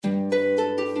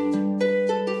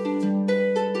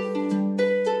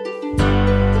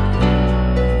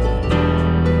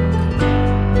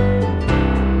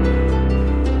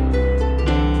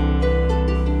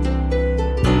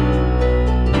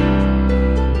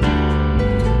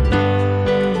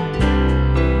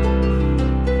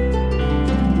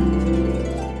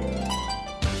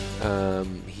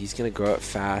going to grow up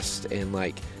fast. And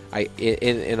like,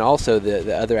 and also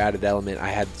the other added element, I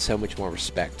had so much more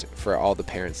respect for all the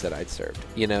parents that I'd served,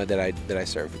 that I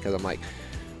served, because I'm like,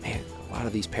 man, a lot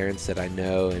of these parents that I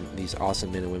know and these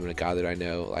awesome men and women of God that I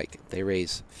know, like they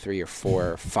raise 3 or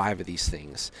 4 or 5 of these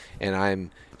things, and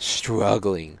I'm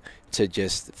struggling to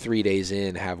just 3 days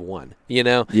in have one,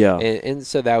 Yeah. And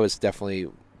so that was definitely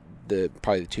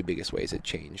probably the 2 biggest ways it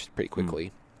changed pretty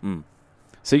quickly.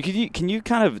 So can you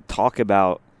kind of talk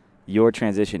about your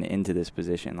transition into this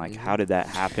position? Like, how did that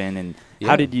happen, and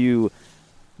how did you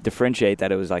differentiate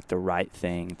that it was like the right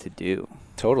thing to do?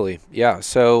 Totally. Yeah.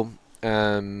 So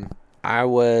I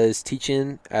was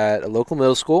teaching at a local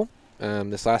middle school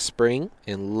this last spring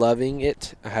and loving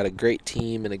it. I had a great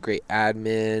team and a great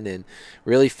admin and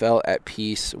really felt at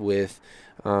peace with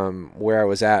where I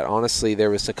was at. Honestly,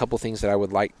 there was a couple things that I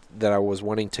was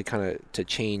wanting to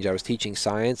change. I was teaching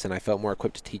science and I felt more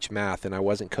equipped to teach math, and I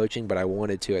wasn't coaching, but I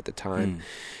wanted to at the time.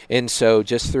 And so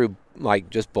just through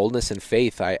just boldness and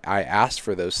faith, I asked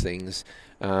for those things.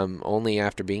 Only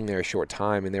after being there a short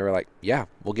time, and they were like, yeah,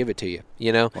 we'll give it to you,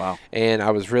 Wow. And I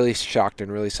was really shocked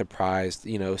and really surprised,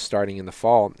 starting in the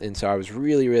fall. And so I was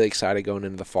really, really excited going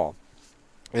into the fall.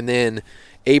 And then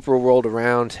April rolled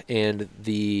around, and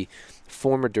the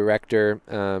former director,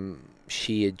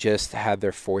 she had just had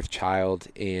their 4th child,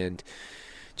 and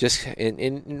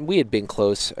and we had been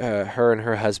close. Her and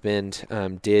her husband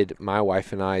did my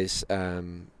wife and I's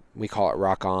we call it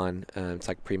Rock On. It's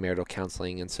like premarital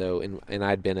counseling. And so, and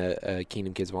I'd been a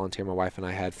Kingdom Kids volunteer. My wife and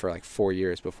I had for like 4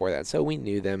 years before that. So we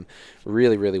knew them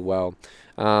really, really well.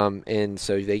 And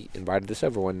so they invited us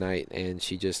over one night, and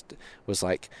she just was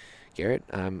like, Garret,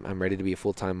 I'm ready to be a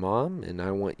full-time mom, and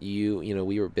I want you,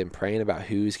 we've been praying about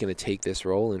who's going to take this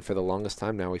role. And for the longest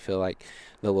time now, we feel like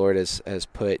the Lord has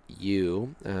put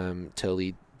you to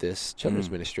lead this children's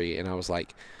ministry. And I was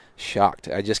like, shocked.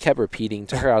 I just kept repeating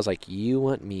to her, I was like, you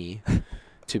want me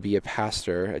to be a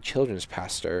pastor, a children's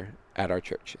pastor at our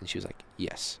church? And she was like,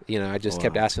 yes. I just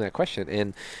kept asking that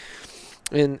question.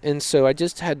 And so I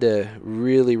just had to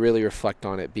really, really reflect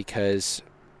on it, because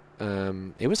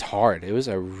it was hard. It was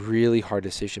a really hard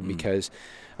decision because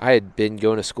I had been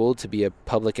going to school to be a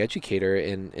public educator,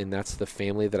 and that's the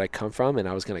family that I come from, and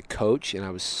I was going to coach, and I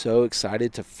was so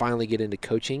excited to finally get into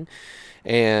coaching.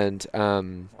 And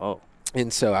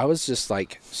and so I was just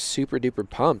like super duper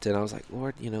pumped, and I was like,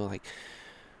 Lord,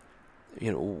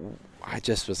 I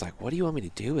just was like, what do you want me to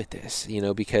do with this?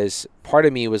 Because part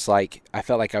of me was like, I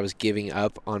felt like I was giving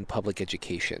up on public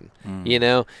education,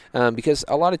 because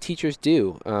a lot of teachers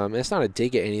do. And it's not a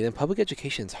dig at any of them. Public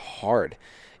education's hard,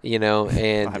 and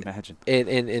I imagine.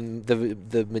 And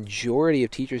the majority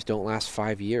of teachers don't last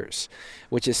 5 years,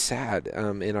 which is sad.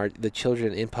 And the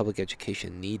children in public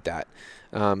education need that.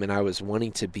 And I was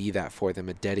wanting to be that for them,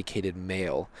 a dedicated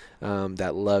male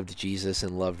that loved Jesus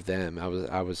and loved them.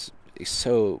 I was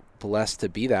so blessed to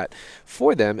be that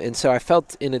for them. And so I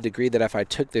felt in a degree that if I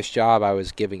took this job, I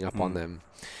was giving up on them.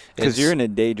 Because you're an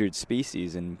endangered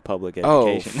species in public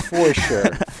education. Oh, for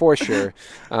sure. For sure.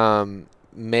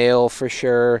 Male, for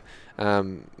sure.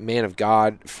 Man of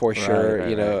God, for sure.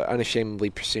 Right. Unashamedly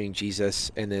pursuing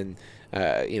Jesus. And then,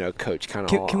 coach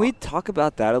kind of. Can we talk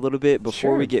about that a little bit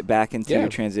before we get back into your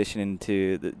transition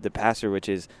into the pastor, which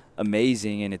is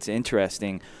amazing and it's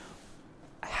interesting?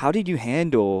 How did you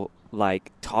handle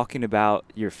talking about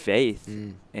your faith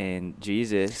and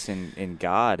Jesus and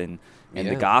God and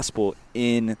the gospel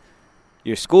in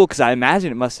your school? Because I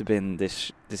imagine it must have been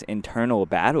this internal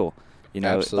battle,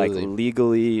 Absolutely. like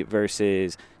legally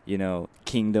versus,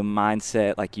 kingdom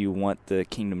mindset. Like you want the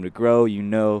kingdom to grow,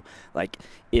 like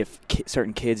if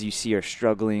certain kids you see are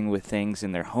struggling with things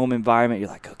in their home environment, you're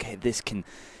like, okay, this can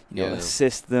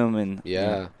assist them. And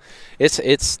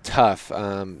it's tough.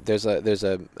 There's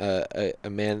a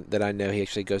man that I know. He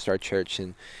actually goes to our church,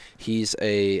 and he's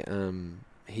been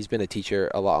a teacher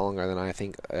a lot longer than I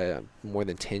think, more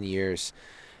than 10 years,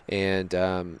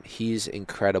 and he's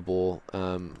incredible.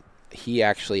 He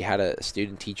actually had a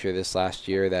student teacher this last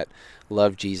year that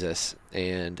loved Jesus,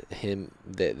 and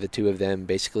the two of them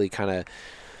basically kind of,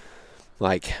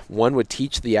 like, one would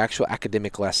teach the actual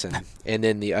academic lesson, and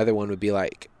then the other one would be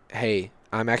like, hey,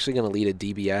 I'm actually going to lead a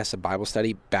DBS, a Bible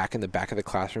study, back in the back of the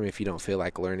classroom if you don't feel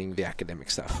like learning the academic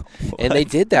stuff. And they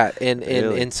did that.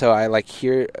 And so I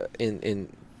hear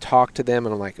and talk to them,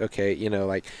 and I'm like, okay,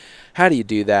 how do you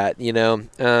do that?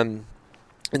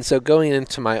 And so going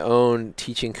into my own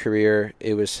teaching career,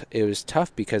 it was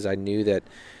tough, because I knew that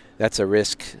that's a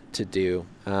risk to do,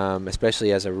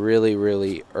 especially as a really,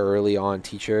 really early on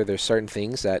teacher. There's certain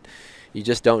things that you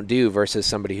just don't do versus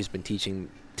somebody who's been teaching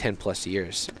 10 plus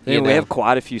years. We have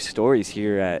quite a few stories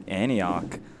here at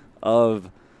Antioch of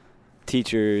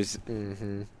teachers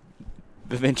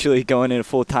eventually going into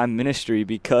full-time ministry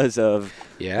because of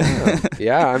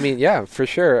for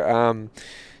sure.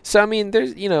 So I mean,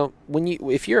 there's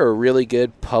if you're a really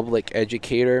good public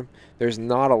educator, there's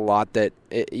not a lot that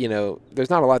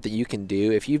you can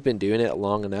do if you've been doing it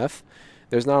long enough.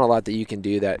 There's not a lot that you can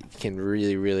do that can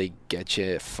really, really get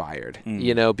you fired,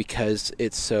 because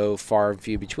it's so far and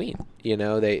few between.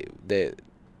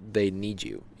 They need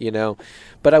you,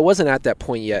 But I wasn't at that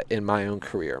point yet in my own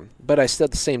career. But I still,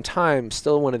 at the same time,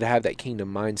 still wanted to have that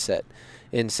kingdom mindset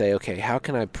and say, okay, how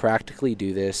can I practically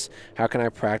do this? How can I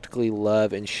practically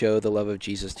love and show the love of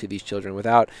Jesus to these children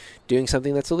without doing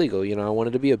something that's illegal? I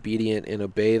wanted to be obedient and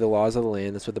obey the laws of the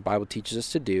land. That's what the Bible teaches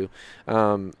us to do.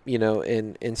 And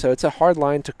so it's a hard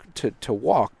line to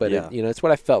walk, but it's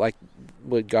what I felt like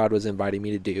what God was inviting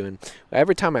me to do. And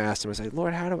every time I asked him, I was like,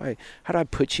 Lord, how do I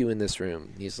put you in this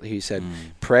room? He said,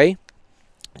 pray.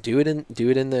 Do it in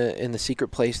the secret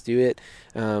place. Do it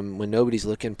when nobody's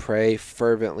looking. Pray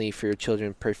fervently for your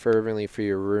children. Pray fervently for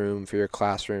your room, for your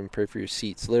classroom. Pray for your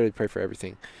seats. Literally pray for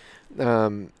everything.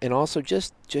 And also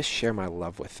just share my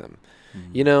love with them.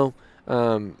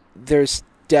 There's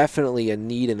definitely a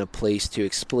need and a place to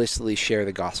explicitly share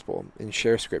the gospel and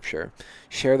share scripture,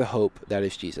 share the hope that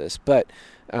is Jesus. But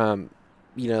there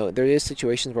is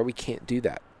situations where we can't do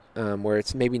that, where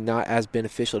it's maybe not as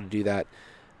beneficial to do that.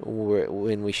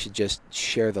 When we should just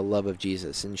share the love of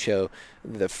Jesus and show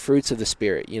the fruits of the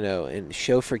Spirit, and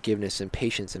show forgiveness and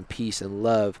patience and peace and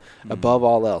love above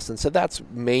all else. And so that's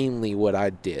mainly what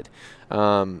I did,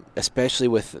 especially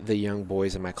with the young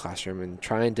boys in my classroom, and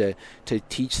trying to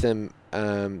teach them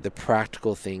the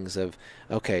practical things of,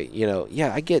 okay,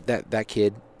 I get that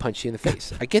kid punched you in the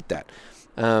face. I get that.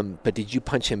 But did you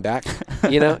punch him back?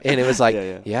 And it was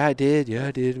like, yeah, I did, man.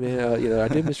 I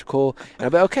did, Mr. Cole. And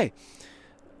I'm like, okay.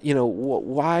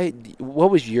 Why? What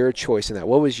was your choice in that?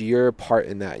 What was your part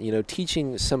in that?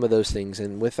 Teaching some of those things,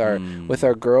 and with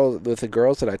the girls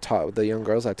that I taught, with the young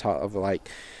girls I taught, of like,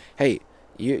 hey,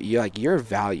 you're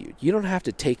valued. You don't have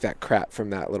to take that crap from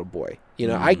that little boy.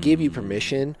 I give you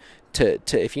permission to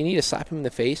if you need to slap him in the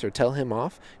face or tell him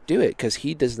off, do it, because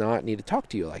he does not need to talk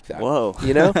to you like that. Whoa.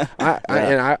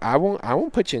 I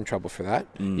won't put you in trouble for that.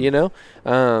 Things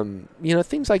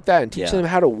like that, and teaching them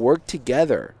how to work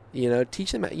together.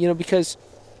 Teach them, because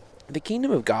the kingdom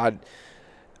of God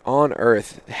on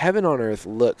earth, heaven on earth,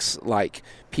 looks like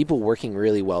people working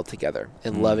really well together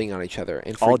and loving on each other.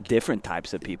 And all different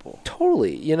types of people.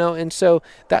 Totally, and so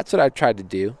that's what I tried to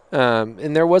do.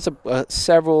 And there was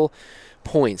several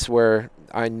points where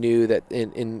I knew that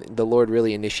in the Lord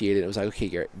really initiated it. It was like, okay,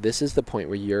 Garret, this is the point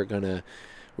where you're going to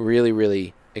really,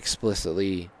 really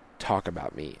explicitly talk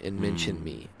about me and mention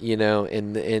me,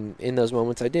 and in those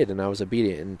moments I did, and I was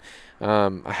obedient,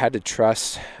 and I had to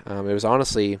trust. It was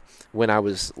honestly when I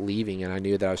was leaving and I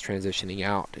knew that I was transitioning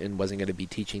out and wasn't going to be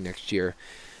teaching next year,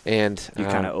 and you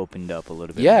kind of opened up a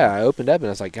little bit. I opened up and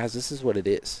I was like, guys, this is what it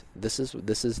is. This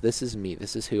is me.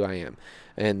 This is who I am,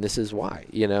 and this is why,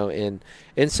 and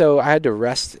so I had to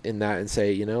rest in that and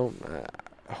say,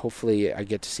 hopefully I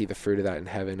get to see the fruit of that in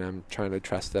heaven. I'm trying to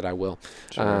trust that I will.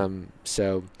 Sure.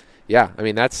 Yeah, I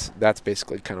mean, that's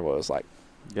basically kind of what it was like.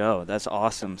 Yo, that's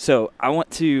awesome. So I want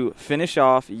to finish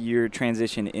off your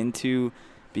transition into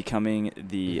becoming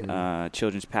the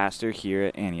children's pastor here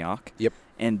at Antioch. Yep.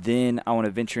 And then I want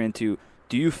to venture into,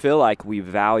 do you feel like we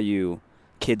value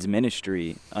kids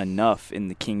ministry enough in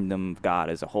the kingdom of God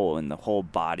as a whole, in the whole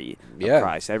body of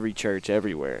Christ, every church,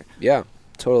 everywhere? Yeah,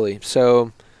 totally.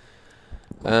 So,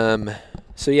 when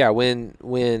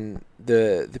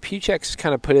the pew checks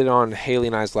kind of put it on Haley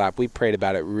and I's lap, we prayed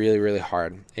about it really, really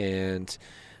hard. And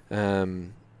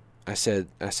I said,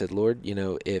 Lord,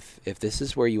 if this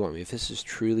is where you want me, if this is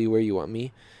truly where you want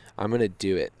me, I'm going to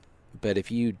do it. But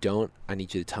if you don't, I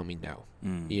need you to tell me no.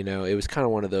 It was kind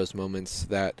of one of those moments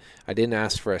that I didn't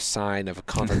ask for a sign of a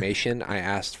confirmation. I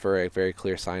asked for a very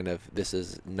clear sign of, this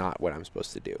is not what I'm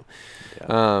supposed to do.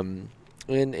 Yeah.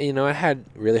 And, I had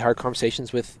really hard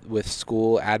conversations with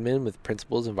school admin, with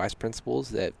principals and vice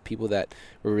principals, that people that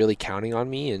were really counting on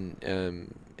me,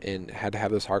 and had to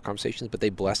have those hard conversations, but they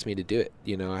blessed me to do it.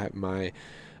 I had my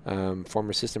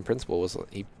former assistant principal was,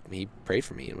 he prayed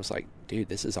for me and was like, dude,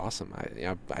 this is awesome.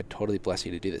 I totally bless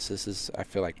you to do this. This is, I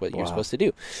feel like, what you're supposed to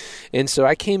do. And so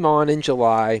I came on in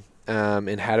July,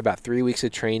 and had about 3 weeks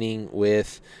of training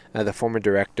with the former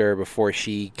director before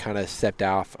she kind of stepped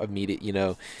off immediately.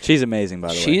 She's amazing, by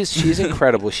the way. She's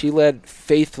incredible. She led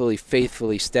faithfully,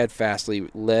 steadfastly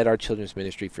led our children's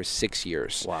ministry for 6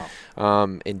 years. Wow.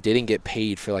 And didn't get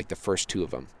paid for like the first 2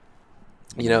 of them.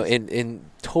 you know, and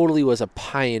totally was a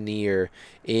pioneer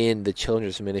in the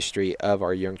children's ministry of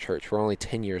our young church. We're only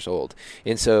 10 years old.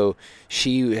 And so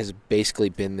she has basically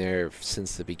been there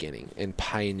since the beginning and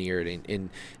pioneered. And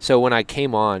so when I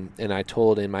came on and I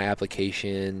told in my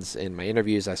applications and my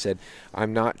interviews, I said,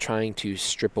 I'm not trying to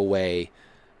strip away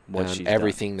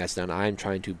everything that's done. I'm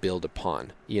trying to build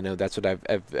upon, you know, that's what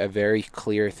a very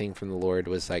clear thing from the Lord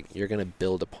was like, you're going to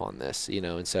build upon this, you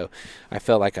know? And so I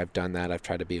felt like I've done that. I've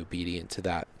tried to be obedient to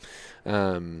that.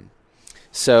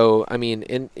 So, I mean,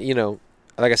 and you know,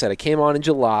 like I said, I came on in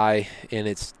July and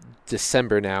it's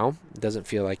December now. It doesn't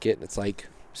feel like it. It's like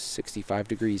 65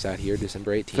 degrees out here,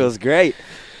 December 18th. Feels great.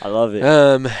 I love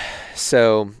it.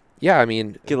 So yeah, I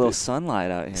mean, get a little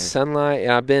sunlight out here. Sunlight.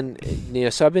 And I've been, you know,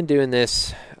 so I've been doing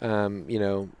this, you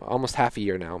know, almost half a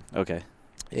year now. Okay.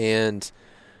 And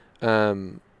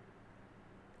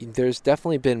there's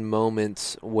definitely been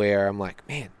moments where I'm like,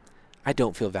 man, I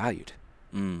don't feel valued.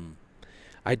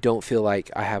 I don't feel like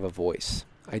I have a voice.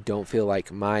 I don't feel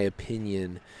like my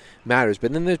opinion matters.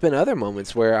 But then there's been other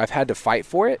moments where I've had to fight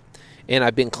for it, and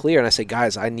I've been clear, and I say,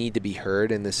 guys, I need to be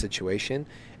heard in this situation.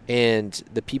 And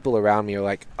the people around me are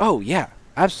like, oh, yeah,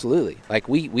 absolutely. Like,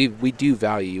 we do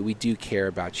value you. We do care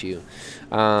about you.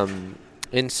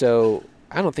 And so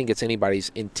I don't think it's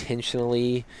anybody's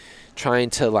intentionally trying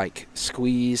to, like,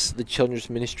 squeeze the children's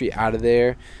ministry out of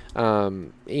there.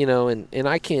 You know, and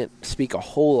I can't speak a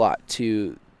whole lot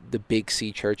to the Big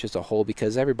C church as a whole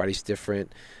because everybody's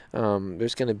different.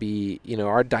 There's going to be, you know,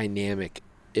 our dynamic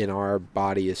in our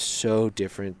body is so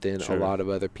different than a lot of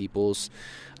other people's.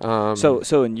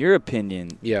 So in your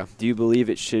opinion, yeah, do you believe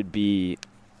it should be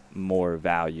more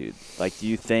valued? Like, do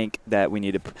you think that we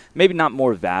need to maybe not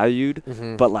more valued,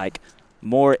 but like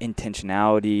more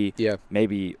intentionality? Yeah,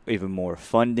 maybe even more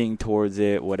funding towards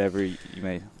it. Whatever you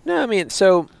may. No, I mean,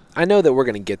 so I know that we're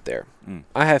going to get there.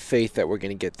 I have faith that we're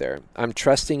going to get there. I'm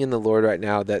trusting in the Lord right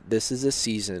now that this is a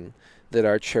season that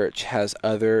our church has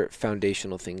other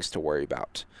foundational things to worry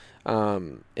about.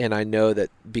 And I know that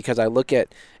because I look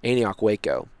at Antioch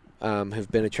Waco,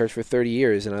 who've been a church for 30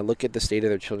 years, and I look at the state of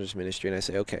their children's ministry, and I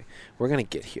say, okay, we're going to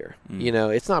get here. You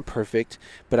know, it's not perfect,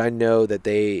 but I know that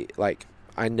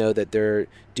I know that they're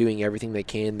doing everything they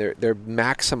can. They're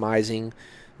maximizing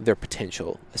their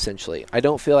potential, essentially. I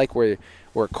don't feel like we're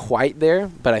quite there,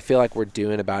 but I feel like we're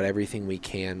doing about everything we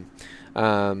can.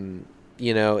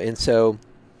 You know, and so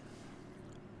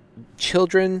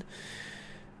children,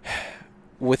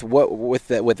 with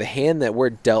the hand that we're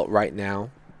dealt right now,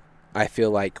 I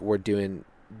feel like we're doing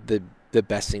the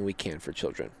best thing we can for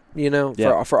children. You know,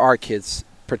 for our kids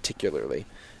particularly.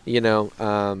 You know,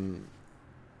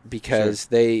 because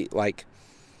they like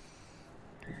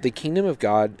the kingdom of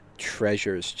God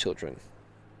treasures children.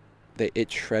 It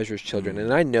treasures children,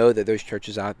 and I know that there's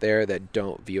churches out there that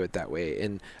don't view it that way,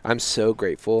 and I'm so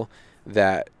grateful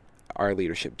that our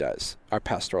leadership does. Our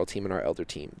pastoral team and our elder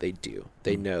team, they do.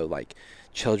 They know, like,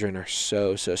 children are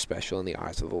so special in the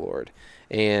eyes of the Lord,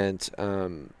 and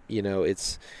you know,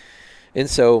 and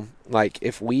so, like,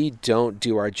 if we don't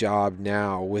do our job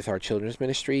now with our children's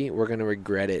ministry, we're going to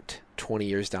regret it 20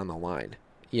 years down the line.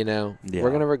 You know, we're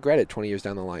going to regret it 20 years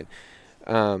down the line.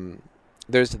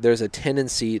 There's a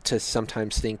tendency to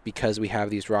sometimes think because we have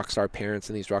these rock star parents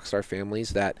and these rock star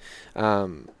families that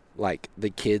like the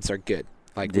kids are good.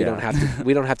 Like we don't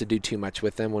have to do too much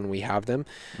with them when we have them.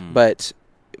 But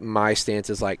my stance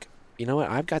is like, you know what?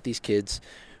 I've got these kids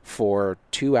for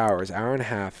 2 hours, hour and a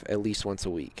half, at least once a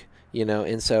week, you know?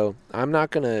 And so I'm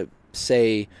not going to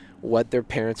say what their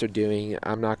parents are doing.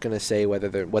 I'm not going to say what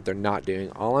they're not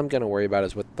doing. All I'm going to worry about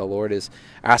is what the Lord is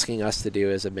asking us to do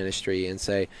as a ministry, and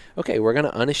say, okay, we're going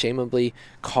to unashamedly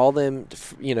call them,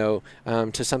 you know,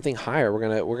 to something higher. We're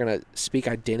going to speak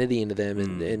identity into them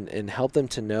and help them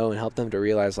to know and help them to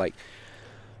realize, like,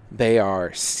 they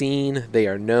are seen, they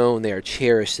are known, they are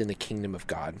cherished in the kingdom of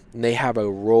God. And they have a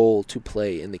role to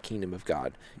play in the kingdom of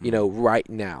God, you know, right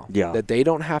now. Yeah. That they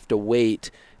don't have to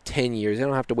wait 10 years. They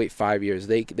don't have to wait 5 years.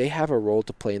 They have a role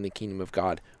to play in the kingdom of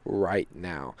God right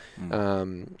now.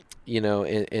 You know,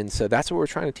 and so that's what we're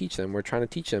trying to teach them. We're trying to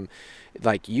teach them,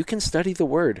 like, you can study the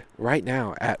word right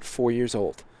now at 4 years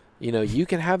old. You know, you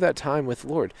can have that time with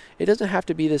Lord. It doesn't have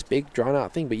to be this big drawn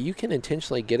out thing, but you can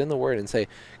intentionally get in the word and say,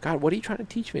 God, what are you trying to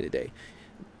teach me today?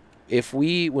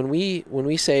 When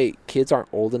we say kids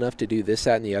aren't old enough to do this,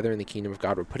 that, and the other in the kingdom of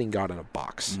God, we're putting God in a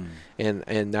box.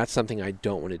 And that's something I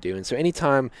don't want to do. And so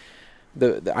anytime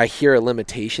I hear a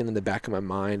limitation in the back of my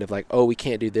mind of like, oh, we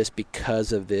can't do this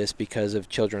because of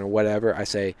children or whatever, I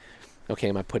say, okay,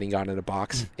 am I putting God in a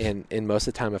box? And most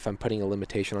of the time, if I'm putting a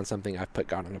limitation on something, I've put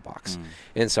God in a box.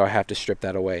 And so I have to strip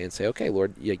that away and say, okay,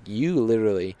 Lord, you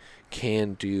literally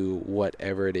can do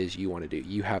whatever it is you want to do.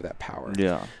 You have that power.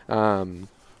 Yeah.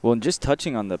 Well, and just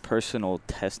touching on the personal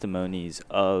testimonies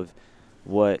of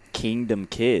what Kingdom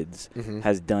Kids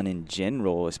has done in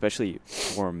general, especially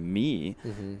for me,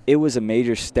 it was a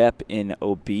major step in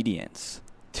obedience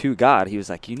to God. He was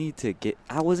like, you need to get,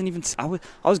 I was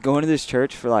going to this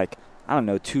church for like, I don't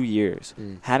know, 2 years,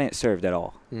 hadn't served at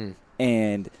all.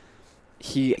 And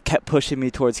he kept pushing me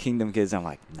towards Kingdom Kids. I'm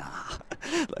like, nah,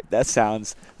 like that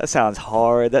sounds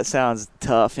hard. That sounds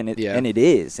tough. And it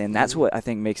is. And that's what I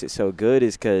think makes it so good,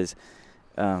 is because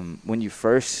when you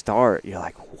first start, you're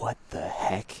like, what the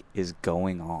heck is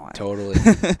going on? Totally.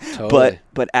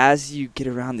 But as you get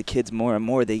around the kids more and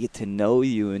more, they get to know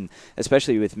you. And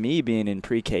especially with me being in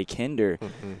pre-K kinder,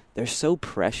 they're so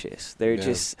precious.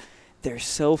 They're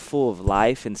so full of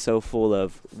life and so full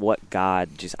of what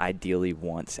God just ideally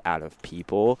wants out of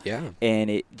people. Yeah. And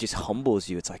it just humbles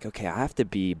you. It's like, okay, I have to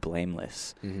be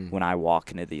blameless when I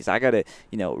walk into these. I got to,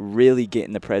 really get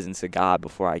in the presence of God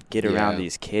before I get around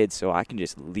these kids, so I can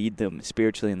just lead them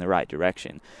spiritually in the right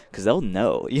direction. Because they'll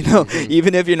know,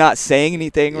 even if you're not saying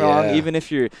anything wrong, even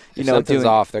if you're, if something's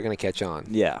off, they're going to catch on.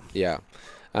 Yeah. Yeah.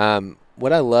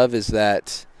 What I love is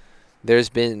that there's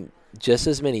been just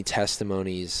as many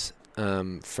testimonies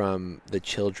from the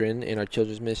children in our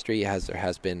children's ministry as there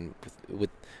has been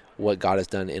with what God has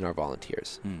done in our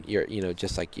volunteers. You're,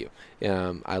 just like you.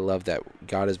 I love that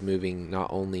God is moving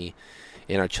not only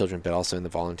in our children, but also in the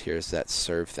volunteers that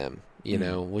serve them,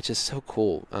 which is so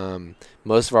cool.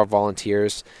 Most of our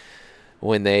volunteers,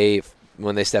 when they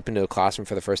step into a classroom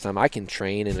for the first time, I can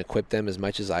train and equip them as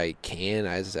much as I can,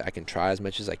 as I can try as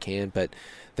much as I can, but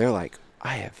they're like,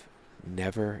 I have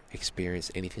never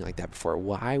experienced anything like that before.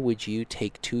 Why would you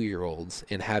take 2-year-olds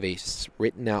and have a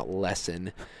written out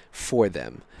lesson for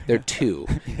them? They're 2.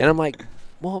 And I'm like,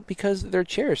 well, because they're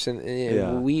cherished,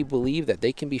 and we believe that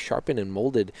they can be sharpened and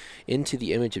molded into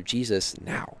the image of Jesus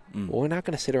now. Well, we're not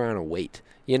going to sit around and wait,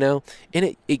 and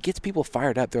it gets people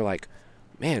fired up. They're like,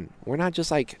 man, we're not just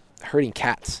like herding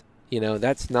cats.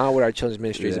 That's not what our children's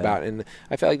ministry is about. And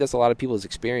I feel like that's a lot of people's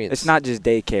experience. It's not just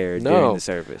daycare during the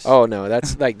service. Oh, no.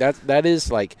 That's like that is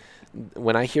like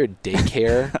when I hear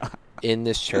daycare in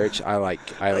this church, I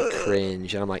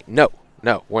cringe. And I'm like, no,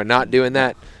 we're not doing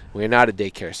that. We're not a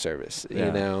daycare service,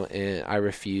 and I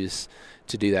refuse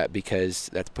to do that because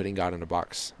that's putting God in a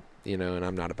box, and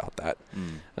I'm not about that.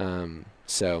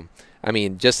 So, I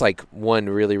mean, just like one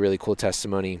really, really cool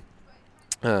testimony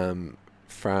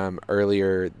from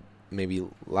earlier, maybe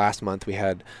last month, we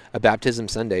had a baptism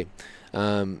Sunday,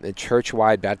 a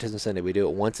church-wide baptism Sunday. We do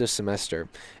it once a semester,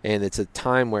 and it's a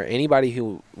time where anybody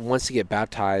who wants to get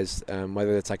baptized,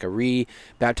 whether it's like a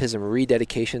re-baptism,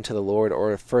 rededication to the Lord,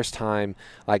 or a first-time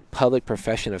like public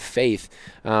profession of faith,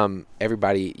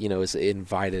 everybody is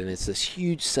invited, and it's this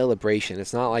huge celebration.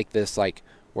 It's not like this like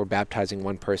we're baptizing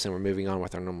one person, we're moving on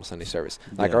with our normal Sunday service.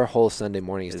 Like our whole Sunday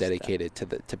morning is dedicated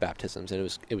to baptisms, and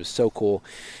it was so cool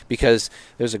because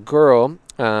there's a girl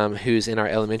who's in our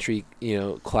elementary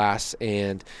class,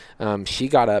 and she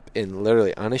got up and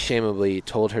literally unashamedly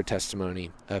told her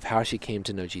testimony of how she came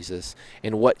to know Jesus,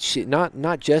 and what she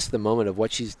not just the moment of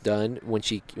what she's done when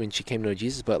she came to know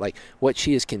Jesus, but like what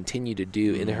she has continued to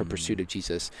do in her pursuit of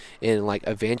Jesus, and like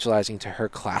evangelizing to her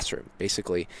classroom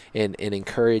basically, and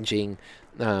encouraging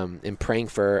and praying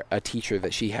for a teacher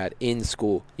that she had in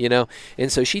school,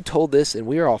 And so she told this, and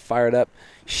we were all fired up.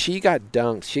 She got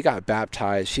dunked. She got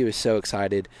baptized. She was so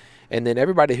excited. And then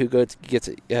everybody who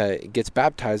gets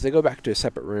baptized, they go back to a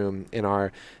separate room, and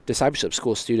our discipleship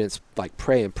school students like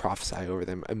pray and prophesy over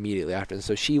them immediately after. And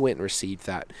so she went and received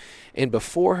that. And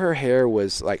before her hair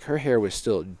was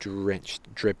still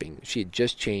drenched, dripping. She had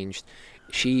just changed.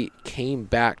 She came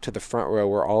back to the front row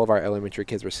where all of our elementary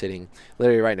kids were sitting,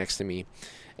 literally right next to me,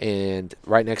 and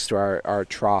right next to our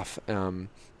trough.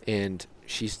 And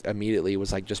she immediately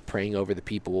was like just praying over the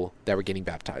people that were getting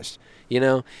baptized,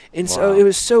 And so it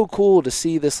was so cool to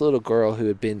see this little girl who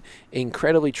had been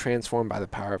incredibly transformed by the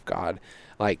power of God,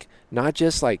 like not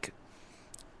just like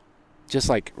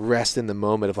rest in the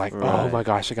moment of like, oh my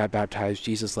gosh, I got baptized,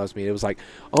 Jesus loves me. It was like,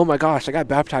 oh my gosh, I got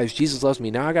baptized, Jesus loves me.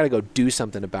 Now I got to go do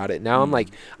something about it. Now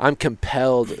I'm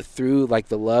compelled through like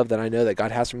the love that I know that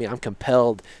God has for me. I'm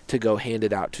compelled to go hand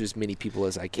it out to as many people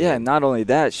as I can. Yeah, not only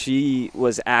that, she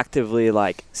was actively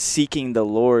like seeking the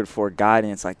Lord for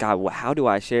guidance. Like, God, how do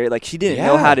I share it? Like, she didn't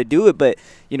know how to do it, but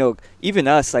even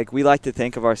us, like, we like to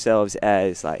think of ourselves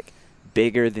as like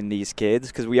bigger than these kids,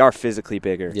 because we are physically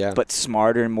bigger, but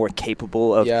smarter and more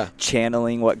capable of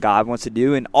channeling what God wants to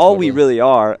do. And all we really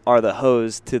are the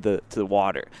hose to the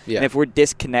water. Yeah. And if we're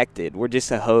disconnected, we're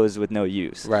just a hose with no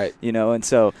use. Right. You know, and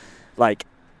so like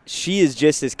she is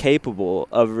just as capable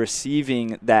of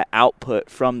receiving that output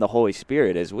from the Holy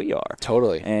Spirit as we are.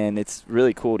 Totally. And it's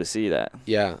really cool to see that.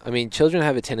 Yeah. I mean, children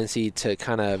have a tendency to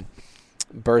kind of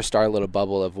burst our little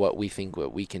bubble of what we think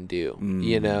what we can do.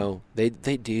 You know, they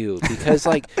do, because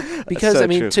like because so I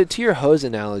mean, to your hose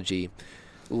analogy,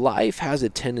 life has a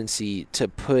tendency to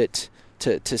put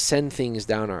to send things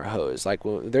down our hose. Like,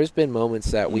 well, there's been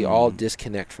moments that we all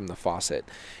disconnect from the faucet,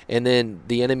 and then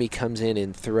the enemy comes in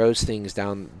and throws things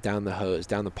down the hose,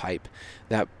 down the pipe,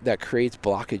 that creates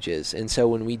blockages. And so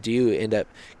when we do end up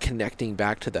connecting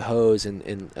back to the hose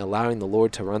and allowing the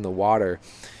Lord to run the water,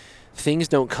 things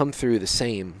don't come through the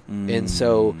same. And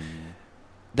so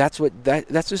that's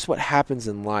just what happens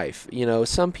in life. You know,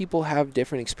 some people have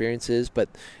different experiences, but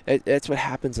that's what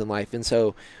happens in life. And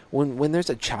so when there's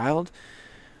a child,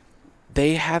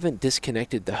 they haven't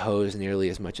disconnected the hose nearly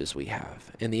as much as we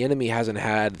have, and the enemy hasn't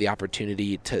had the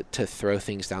opportunity to throw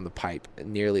things down the pipe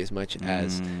nearly as much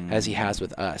as he has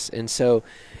with us. And so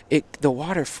the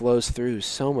water flows through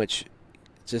so much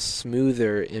just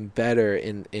smoother and better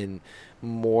and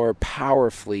more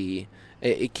powerfully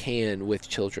it can with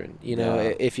children, you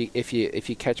know. If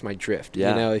you catch my drift, you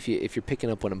know, if you're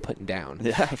picking up what I'm putting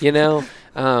down, you know.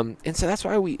 And so that's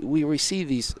why we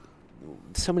receive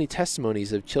so many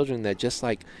testimonies of children that just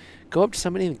like go up to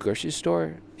somebody in the grocery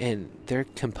store and they're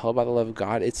compelled by the love of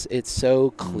God. It's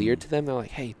so clear to them. They're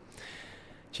like, hey,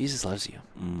 Jesus loves you,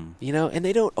 you know, and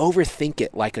they don't overthink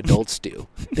it like adults do.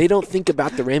 They don't think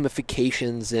about the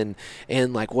ramifications and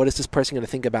like, what is this person going to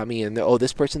think about me? And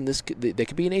this person, they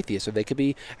could be an atheist, or they could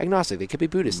be agnostic, they could be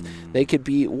Buddhist, they could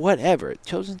be whatever.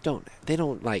 Children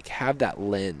don't like have that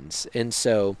lens. And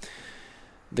so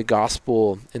the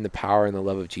gospel and the power and the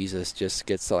love of Jesus just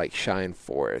gets to like shine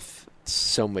forth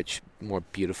so much more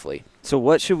beautifully. So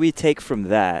what should we take from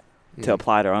that to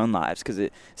apply to our own lives? Because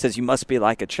it says you must be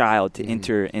like a child to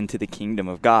enter into the kingdom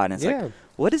of God. And it's like,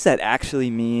 what does that actually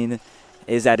mean?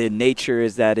 Is that in nature?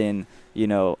 Is that in, you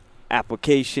know,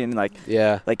 application? Like,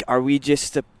 like, are we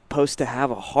just supposed to have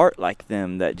a heart like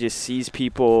them that just sees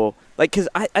people? Like, because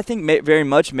I think very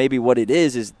much maybe what it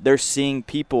is they're seeing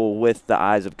people with the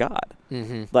eyes of God.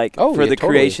 Like, for the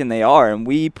creation they are, and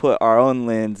we put our own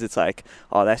lens. It's like,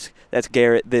 oh, that's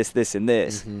Garret, this, and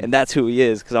this, and that's who he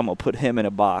is, because I'm gonna put him in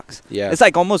a box. It's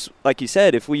like almost like you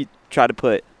said, if we try to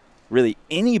put really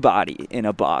anybody in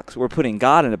a box, we're putting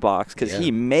God in a box, because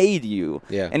he made you,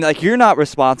 and like, you're not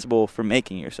responsible for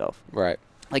making yourself, right?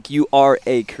 Like, you are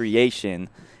a creation,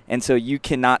 and so you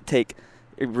cannot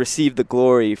receive the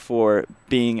glory for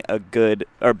being a good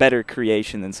or better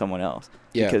creation than someone else,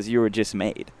 because you were just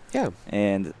made.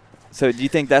 And so do you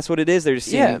think that's what it is? They're just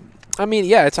seeing I mean,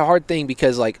 it's a hard thing,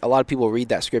 because like a lot of people read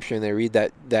that scripture and they read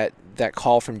that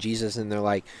call from Jesus, and they're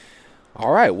like,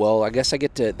 all right, well, I guess I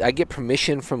get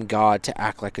permission from God to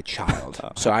act like a child.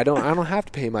 So I don't have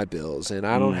to pay my bills, and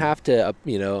I don't have to,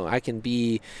 you know, I can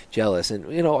be jealous and,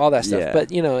 you know, all that stuff.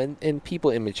 But, you know, and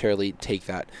people immaturely take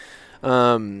that.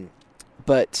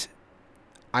 But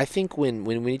I think when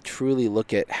we truly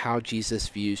look at how Jesus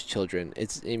views children,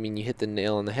 you hit the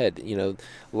nail on the head. You know,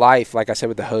 life, like I said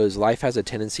with the hose, life has a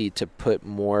tendency to put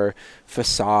more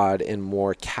facade and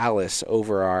more callous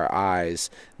over our eyes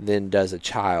than does a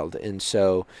child. And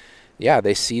so,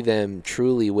 they see them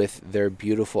truly with their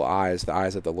beautiful eyes, the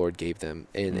eyes that the Lord gave them.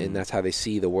 And that's how they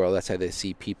see the world. That's how they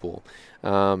see people.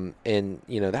 And,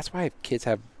 you know, that's why kids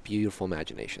have beautiful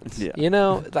imaginations. You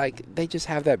know, like, they just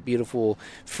have that beautiful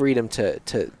freedom to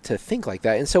think like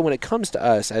that. And so when it comes to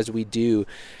us, as we do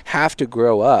have to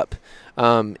grow up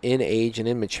in age and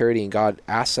in maturity, and God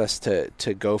asks us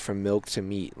to go from milk to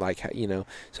meat, like, you know,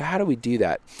 so how do we do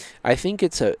that? I think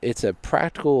it's a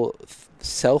practical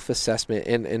self-assessment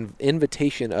and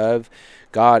invitation of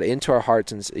God into our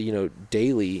hearts, and, you know,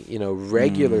 daily, you know,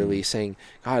 regularly saying,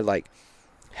 God, like,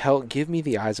 give me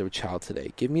the eyes of a child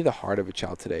today. Give me the heart of a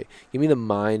child today. Give me the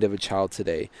mind of a child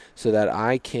today, so that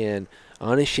I can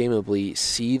unashamedly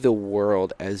see the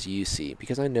world as you see,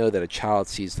 because I know that a child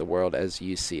sees the world as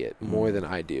you see it more than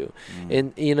I do.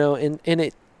 And, you know,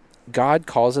 and God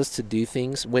calls us to do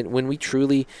things when we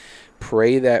truly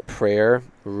pray that prayer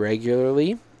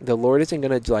regularly. The Lord isn't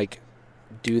going to like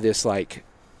do this like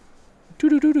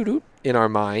do in our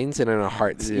minds and in our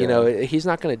hearts. You know, he's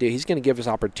not going to he's going to give us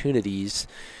opportunities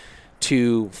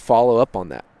to follow up on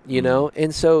that, you know?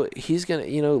 And so he's going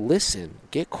to, you know, listen,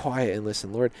 get quiet and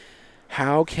listen. Lord,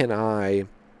 how can I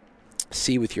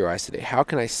see with your eyes today? How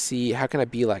can I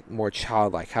be like more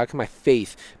childlike? How can my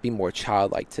faith be more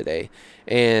childlike today?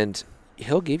 And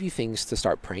he'll give you things to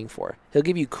start praying for. He'll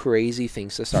give you crazy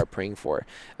things to start praying for,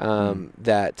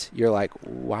 that you're like,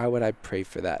 why would I pray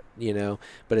for that?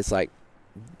 But it's like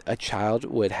a child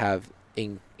would have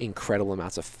incredible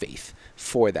amounts of faith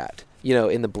for that,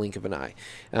 in the blink of an eye.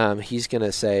 He's going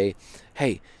to say,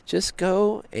 hey, just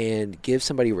go and give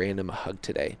somebody random a hug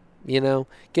today.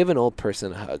 Give an old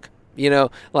person a hug.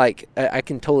 Like I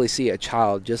can totally see a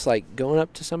child just like going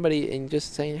up to somebody and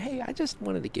just saying, hey, I just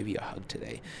wanted to give you a hug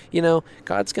today.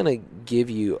 God's going to give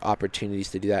you opportunities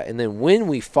to do that. And then when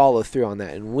we follow through on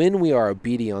that, and when we are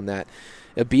obedient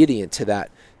to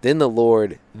that,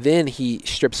 then he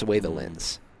strips away the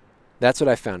lens. That's what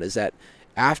I found, is that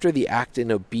after the act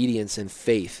in obedience and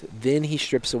faith, then he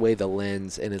strips away the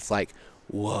lens, and it's like,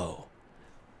 whoa,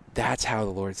 that's how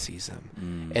the Lord sees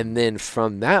them. And then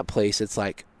from that place, it's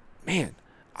like, man,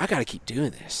 I got to keep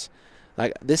doing this.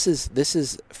 Like, this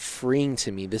is freeing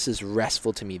to me. This is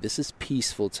restful to me. This is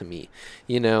peaceful to me.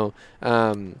 One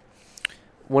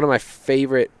of my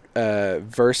favorite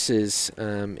verses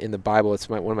in the Bible,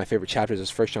 one of my favorite chapters,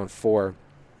 is 1 John 4.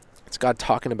 It's God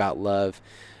talking about love,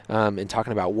 and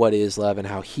talking about what is love and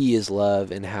how he is love,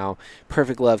 and how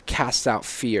perfect love casts out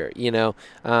fear,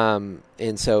 and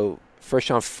so 1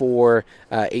 John 4,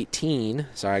 18.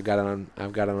 Sorry, I've got it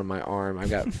on my arm. I've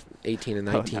got 18 and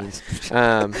 19.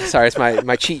 Oh, nice. Sorry, it's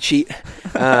my cheat sheet.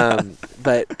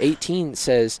 But 18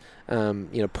 says,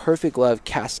 perfect love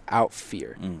casts out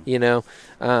fear.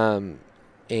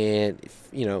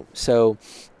 So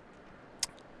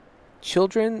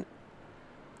children,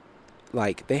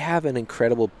 like, they have an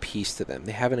incredible peace to them.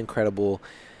 They have an incredible,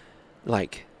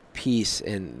 like, peace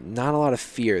and not a lot of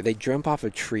fear. They jump off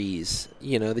of trees,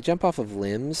 they jump off of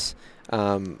limbs,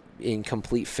 in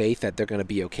complete faith that they're going to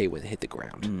be okay when they hit the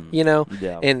ground,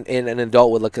 Yeah. And an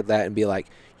adult would look at that and be like,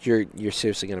 you're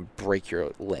seriously going to break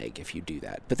your leg if you do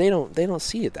that. But they don't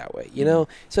see it that way,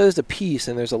 So there's a peace,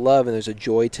 and there's a love, and there's a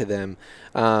joy to them,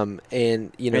 and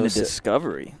a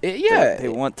discovery. They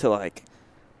want to, like,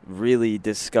 really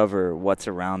discover what's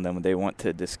around them. They want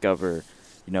to discover,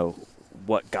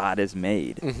 what God has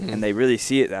made, and they really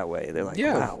see it that way. They're like,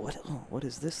 wow, what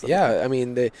is this? I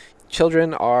mean, the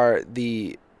children are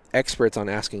the experts on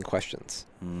asking questions.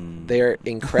 They're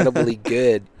incredibly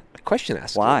good question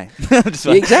asking. Why?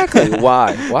 Exactly.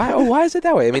 Why? Oh, why is it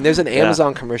that way? I mean, there's an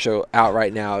Amazon commercial out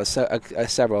right now,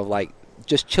 several of, like,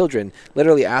 just children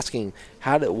literally asking,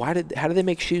 how did they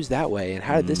make shoes that way, and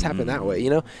how did this happen that way?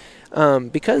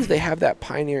 Because they have that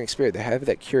pioneering spirit, they have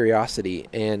that curiosity,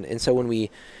 and so when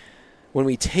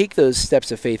we take those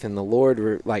steps of faith, and the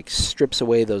Lord like strips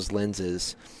away those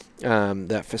lenses,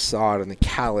 that facade and the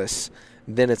callous,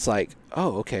 then it's like,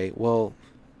 oh, okay, well,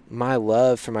 my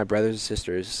love for my brothers and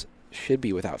sisters should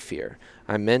be without fear.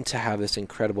 I'm meant to have this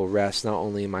incredible rest, not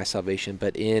only in my salvation,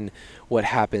 but in what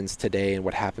happens today and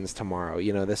what happens tomorrow.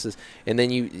 And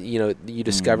then you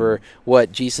discover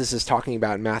what Jesus is talking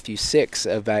about in Matthew 6,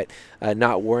 about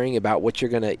not worrying about what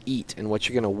you're going to eat and what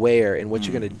you're going to wear and what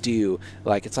you're going to do.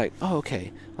 Like, it's like, oh,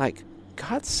 okay, like,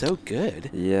 God's so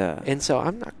good. Yeah. And so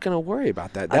I'm not going to worry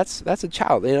about that. That's a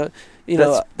child,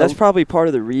 That's probably part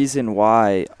of the reason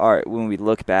why when we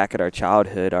look back at our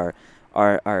childhood, our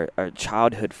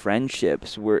childhood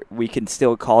friendships, we can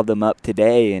still call them up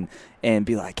today and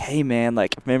be like, hey, man,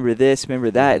 like, remember this,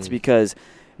 remember that. It's because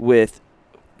with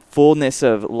fullness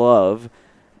of love,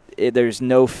 there's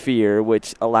no fear,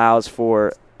 which allows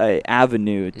for an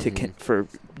avenue for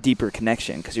deeper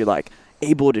connection, because you're like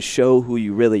able to show who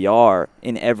you really are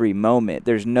in every moment.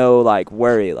 There's no like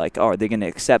worry, like, oh, are they going to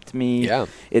accept me? Yeah.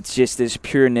 It's just this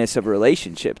pureness of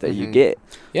relationship that you get.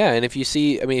 Yeah, and if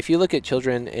you look at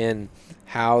children and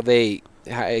how they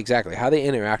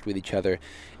interact with each other,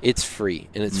 it's free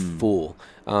and it's full.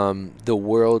 The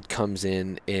world comes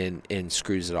in and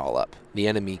screws it all up. The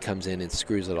enemy comes in and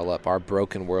screws it all up. Our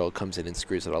broken world comes in and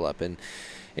screws it all up.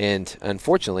 And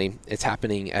unfortunately, it's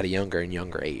happening at a younger and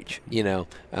younger age,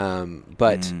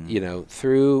 But,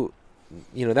 through,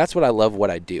 that's what I love what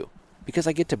I do, because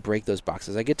I get to break those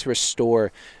boxes. I get to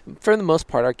restore. For the most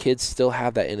part, our kids still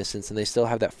have that innocence, and they still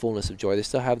have that fullness of joy. They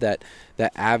still have that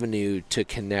avenue to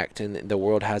connect, and the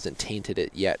world hasn't tainted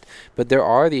it yet. But there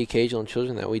are the occasional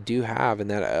children that we do have, and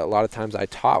that a lot of times I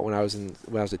taught when I was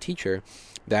a teacher,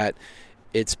 that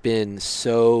it's been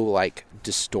so like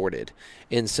distorted.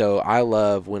 And so I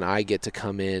love when I get to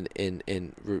come in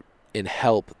and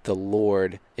help the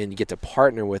Lord and get to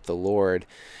partner with the Lord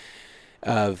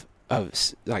of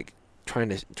like trying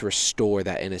to restore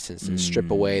that innocence and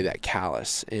strip away that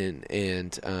callous, and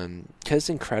because it's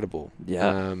incredible,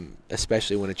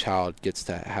 especially when a child gets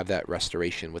to have that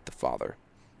restoration with the Father.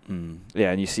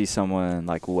 Yeah, and you see someone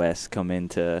like Wes come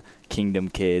into Kingdom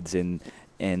Kids, and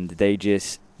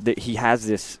he has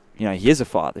this, he is a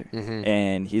father,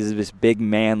 and he's this big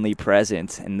manly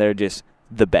presence, and they're just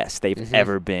the best they've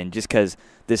ever been, just because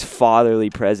this fatherly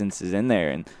presence is in there.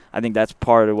 And I think that's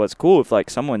part of what's cool. If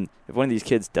one of these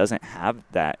kids doesn't have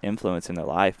that influence in their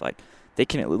life, like, they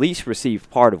can at least receive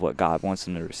part of what God wants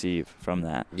them to receive from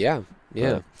that. Yeah.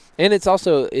 And it's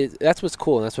also, that's what's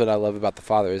cool, and that's what I love about the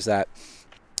Father, is that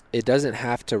it doesn't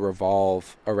have to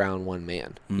revolve around one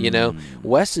man.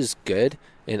 Wes is good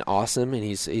and awesome, and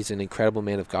he's an incredible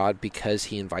man of God because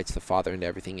he invites the Father into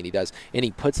everything that he does, and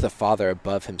he puts the Father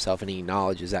above himself, and he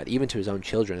acknowledges that even to his own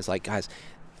children. It's like, guys,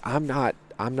 I'm not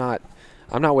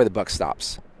where the buck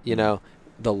stops.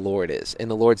 The Lord is, and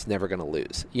the Lord's never going to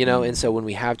lose. And so when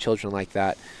we have children like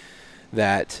that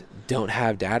don't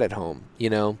have dad at home,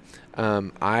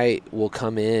 I will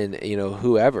come in,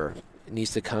 whoever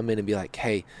needs to come in and be like,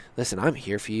 hey, listen, I'm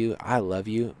here for you, I love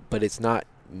you, but it's not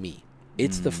me,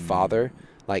 it's the Father.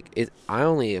 Like, I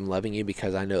only am loving you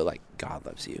because I know, like, God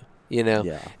loves you,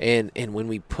 and when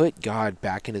we put God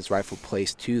back in his rightful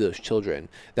place to those children,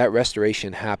 that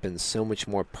restoration happens so much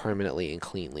more permanently and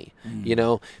cleanly.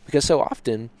 Because so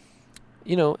often,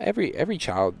 every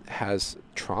child has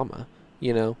trauma.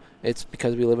 It's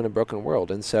because we live in a broken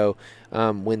world. And so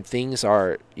when things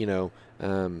are,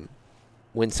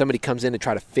 when somebody comes in to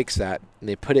try to fix that, and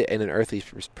they put it in an earthly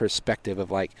perspective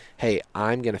of like, hey,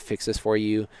 I'm going to fix this for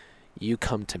you, you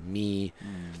come to me,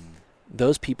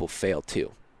 those people fail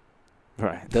too.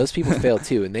 Right. Those people fail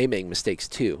too, and they make mistakes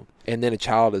too. And then a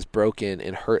child is broken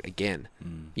and hurt again,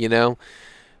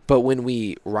 But when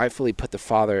we rightfully put the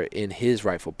Father in his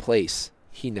rightful place,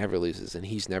 he never loses, and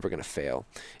he's never going to fail.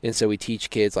 And so we teach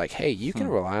kids like, hey, you can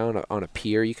rely on a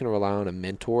peer, you can rely on a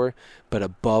mentor, but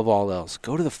above all else,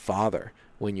 go to the Father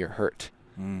when you're hurt.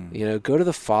 Go to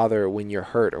the Father when you're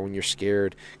hurt or when you're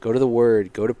scared. Go to the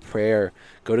Word, go to prayer,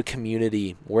 go to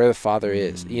community where the Father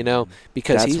is,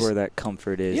 because that's where that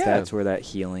comfort is. Yeah. That's where that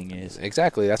healing is.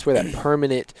 Exactly. That's where that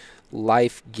permanent,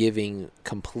 life-giving,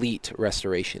 complete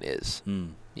restoration is,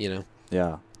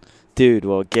 Yeah. Dude,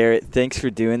 well, Garret, thanks for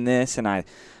doing this. And I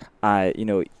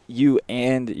you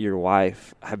and your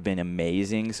wife have been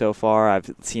amazing so far.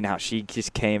 I've seen how she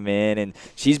just came in, and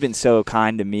she's been so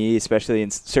kind to me, especially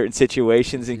in certain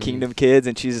situations in Kingdom Kids,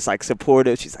 and she's just like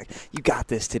supportive. She's like, you got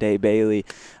this today, Bailey.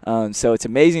 So it's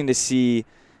amazing to see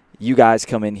you guys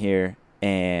come in here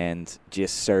and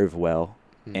just serve well.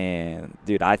 And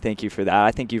dude, I thank you for that.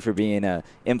 I thank you for being an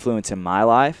influence in my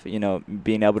life,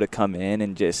 being able to come in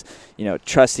and just,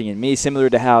 trusting in me, similar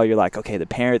to how you're like, okay, the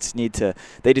parents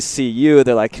they just see you.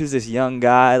 They're like, who's this young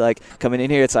guy like coming in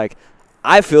here? It's like,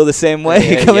 I feel the same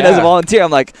way coming as a volunteer.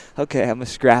 I'm like, okay, I'm a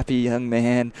scrappy young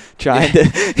man trying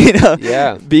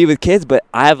to, be with kids, but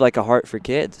I have like a heart for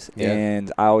kids,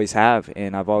 and I always have,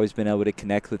 and I've always been able to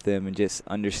connect with them and just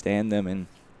understand them. And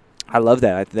I love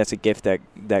that. That's a gift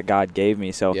that God gave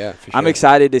me. So for sure. I'm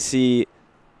excited to see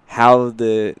how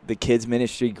the kids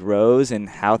ministry grows and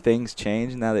how things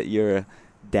change now that you're a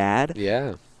dad.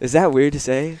 Yeah. Is that weird to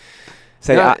say?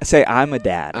 Say I'm a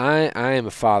dad. I am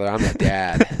a father. I'm a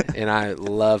dad, and I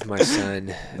love my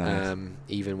son, nice.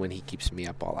 Even when he keeps me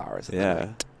up all hours of the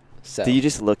night. So. Do you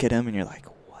just look at him and you're like,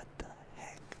 what the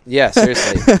heck? Yeah,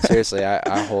 seriously. Seriously,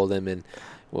 I hold him, and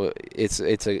well, it's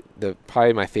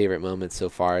probably my favorite moment so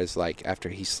far is like after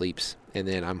he sleeps, and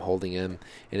then I'm holding him,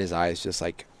 and his eyes just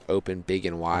like open big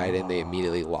and wide, and they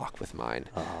immediately lock with mine.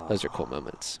 Those are cool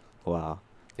moments. Wow.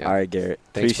 Yeah. All right, Garret.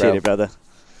 Thanks, Appreciate it, brother.